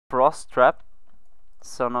frost trap,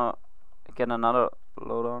 so now get another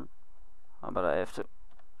load on. Oh, but I have to.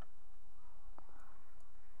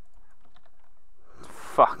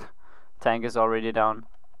 Fuck, tank is already down.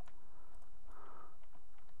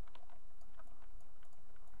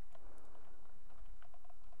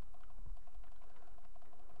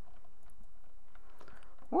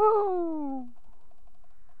 Woo!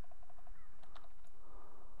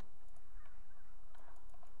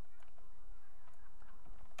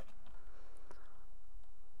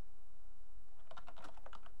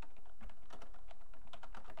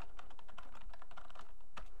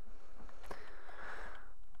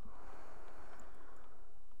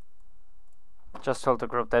 Just told the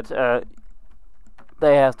group that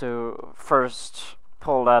they have to first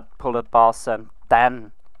pull that boss, and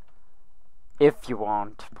then, if you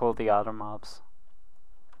want, pull the other mobs.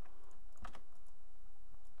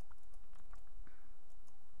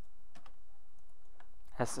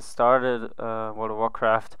 As it started World of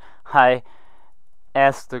Warcraft, I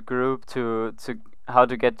asked the group to how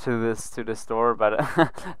to get to the store, but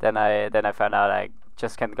then I found out I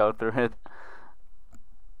just can't go through it,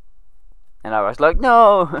 and I was like,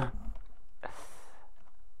 no.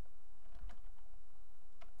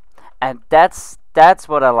 And that's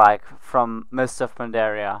what I like from Mists of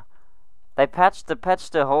Pandaria. They patched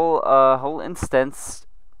the whole instance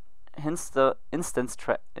entrance,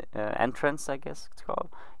 I guess it's called.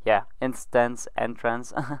 Yeah, instance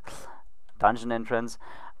entrance, dungeon entrance,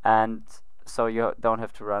 and so you don't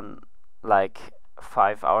have to run like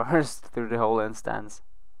 5 hours through the whole instance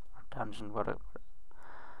or dungeon.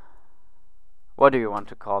 What do you want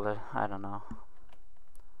to call it? I don't know.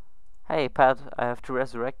 Hey Pat, I have to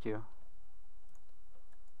resurrect you.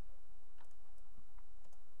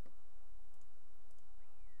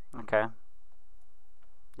 Okay.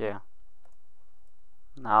 Yeah.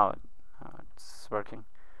 Now it's working.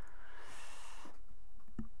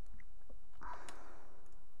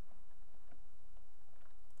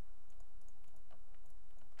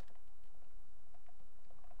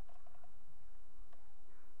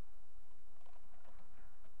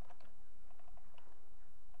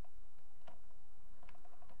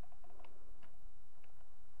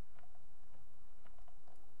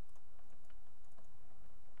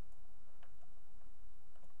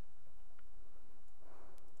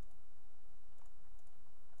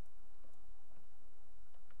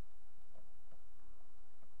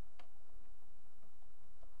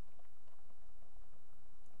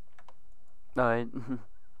 No.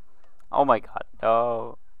 Oh my god,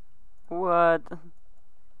 no. What?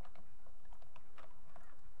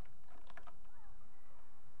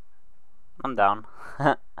 I'm down.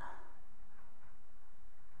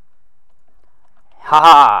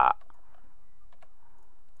 Ha!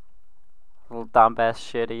 Little dumb ass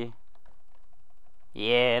shitty.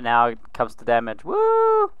 Yeah, now it comes to damage.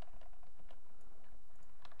 Woo!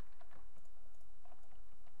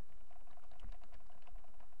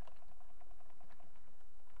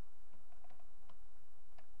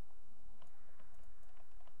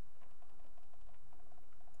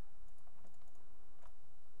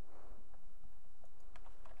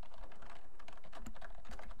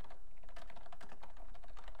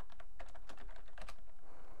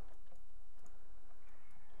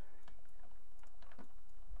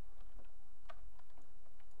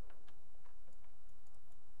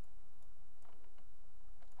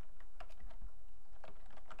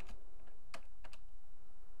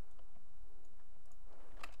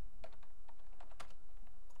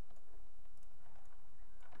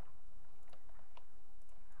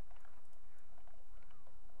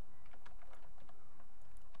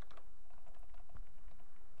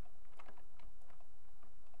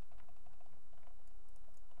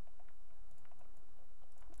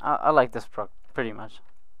 I like this proc pretty much.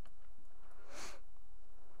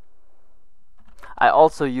 I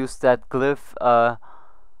also use that glyph.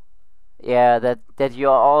 Yeah, that you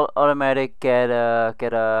all automatic get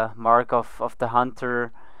a mark of the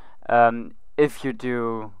hunter. If you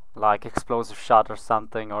do like explosive shot or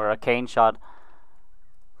something, or a cane shot.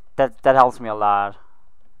 That helps me a lot.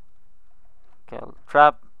 Okay,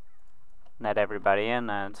 trap. Net everybody in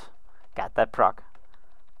and got that proc.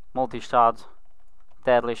 Multi-shot.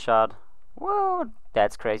 Deadly shot. Whoa,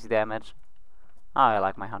 that's crazy damage. Oh, I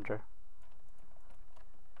like my hunter.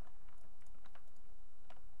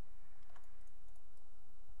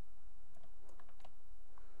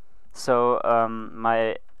 So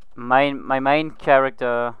my main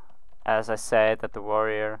character, as I said, that the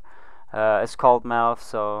warrior, is called Mêlf.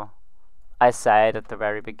 So I said at the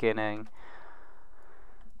very beginning,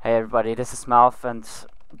 hey everybody, this is Mêlf, and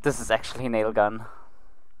this is actually Nailgun.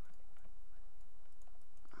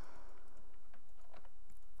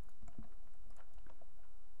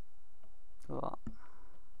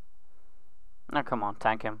 Oh, come on,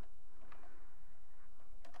 tank him.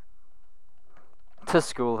 The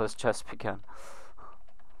school has just begun.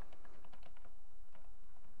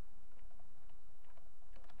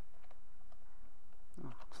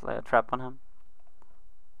 Let's lay a trap on him.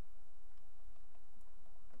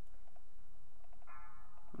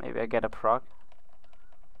 Maybe I get a proc.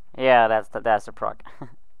 Yeah, that's a proc.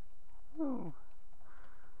 Ooh.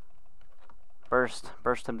 Burst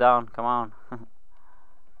him down. Come on.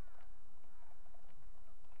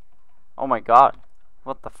 Oh my god.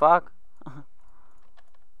 What the fuck?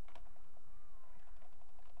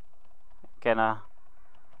 Gonna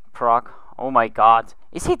proc. Oh my god.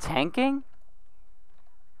 Is he tanking?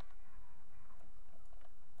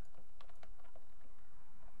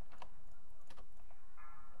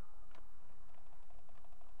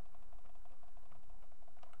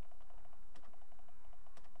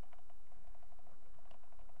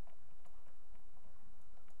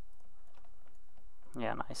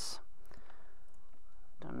 Yeah, nice.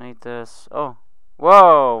 Don't need this. Oh.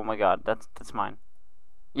 Whoa, oh my god, that's mine.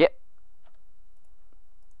 Yep.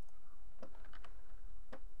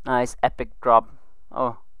 Nice epic drop.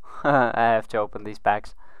 Oh. I have to open these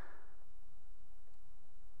packs.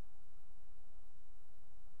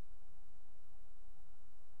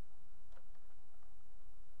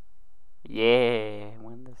 Yeah,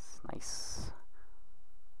 win this. Nice.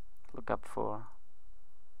 Look up for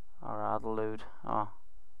our other loot. Oh.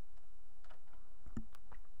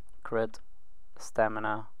 Crit.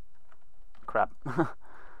 Stamina. Crap.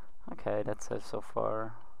 Okay, that's it so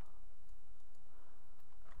far.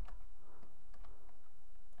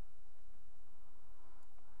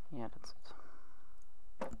 Yeah, that's it.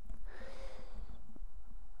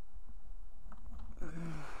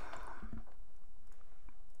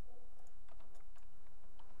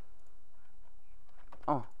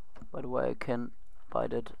 Oh, by the way, I can buy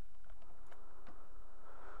that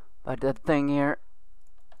thing here.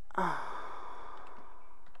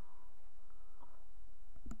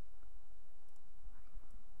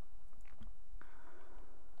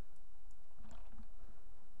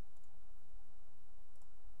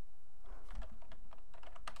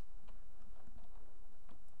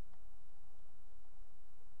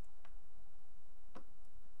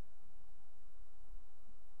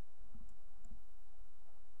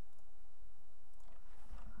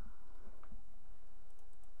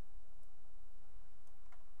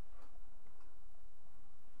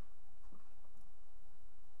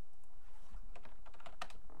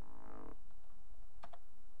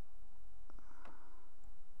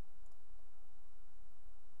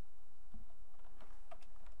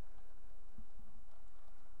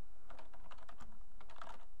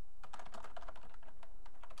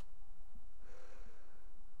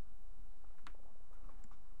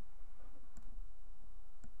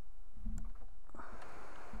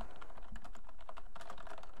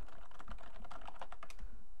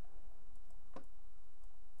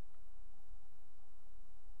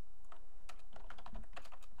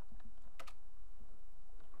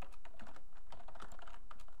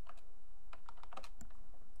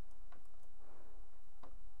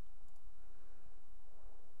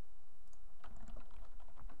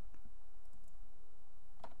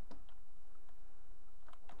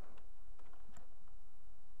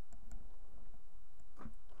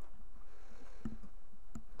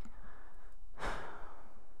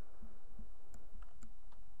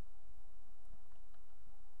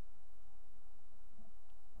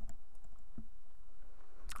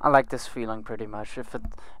 I like this feeling pretty much. If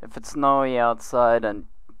it's snowy outside and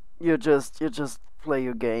you just play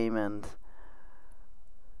your game and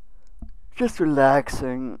just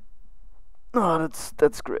relaxing. Oh,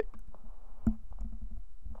 that's great.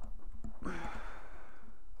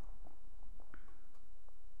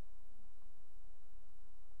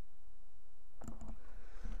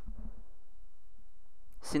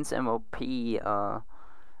 Since MOP,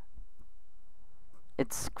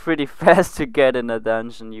 it's pretty fast to get in a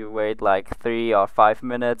dungeon. You wait like 3 or 5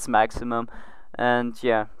 minutes maximum, and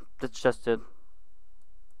yeah, that's just it.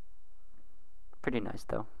 Pretty nice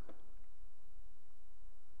though.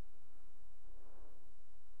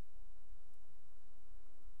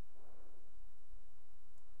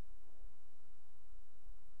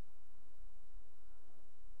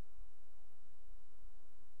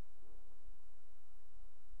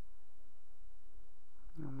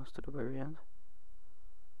 Almost to the very end.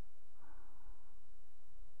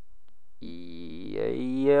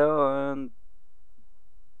 Yeah, and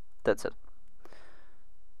that's it.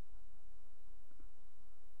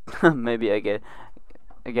 Maybe I get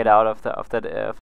out of that